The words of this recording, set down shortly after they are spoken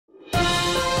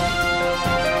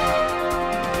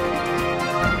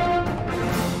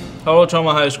Hello,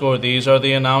 Toma High School. These are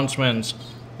the announcements.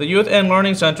 The Youth and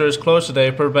Learning Center is closed today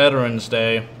for Veterans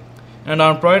Day. And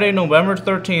on Friday, November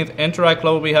 13th, Interact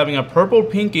Club will be having a Purple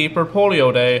Pinky for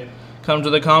Polio Day. Come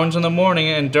to the Commons in the morning,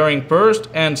 and during first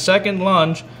and second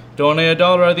lunch, donate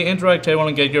 $1 at the Interact table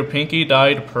and get your pinky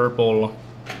dyed purple.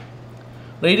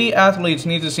 Lady athletes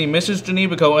need to see Mrs.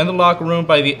 Genevico in the locker room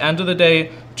by the end of the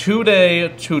day today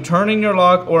to turn in your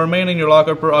lock or remain in your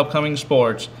locker for upcoming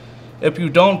sports. If you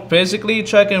don't physically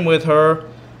check in with her,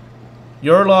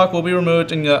 your lock will be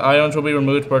removed and the items will be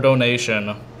removed for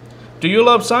donation. Do you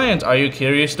love science? Are you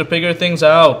curious to figure things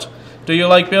out? Do you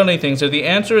like building things? If the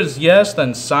answer is yes,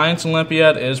 then Science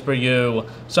Olympiad is for you.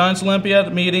 Science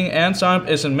Olympiad meeting and sign-up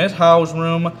is in Miss Howe's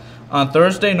room on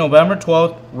Thursday, November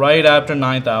 12th, right after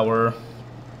 9th hour.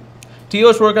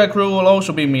 Tito's workout crew will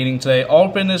also be meeting today.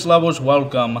 All fitness levels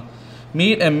welcome.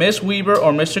 Meet in Miss Weaver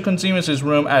or Mr. Consimus'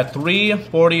 room at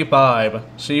 3:45.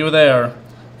 See you there.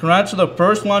 Congrats to the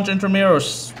first lunch intramural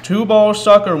 2-ball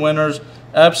soccer winners,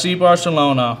 FC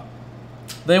Barcelona.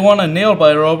 They won a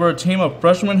nail-biter over a team of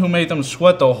freshmen who made them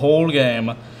sweat the whole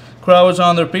game. Crowd was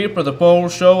on their feet for the full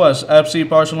show as FC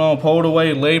Barcelona pulled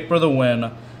away late for the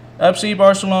win. FC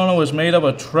Barcelona was made up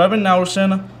of Trevin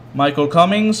Nelson, Michael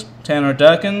Cummings, Tanner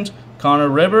Deckens, Connor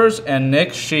Rivers, and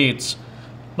Nick Sheets.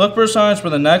 Look for signs for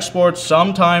the next sport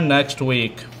sometime next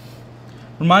week.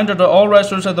 Reminder to all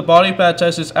wrestlers that the body fat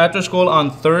test is after school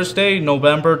on Thursday,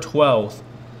 November 12th.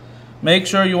 Make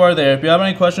sure you are there. If you have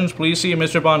any questions, please see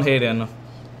Mr. Von Hayden.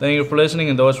 Thank you for listening,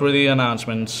 and those were the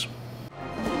announcements.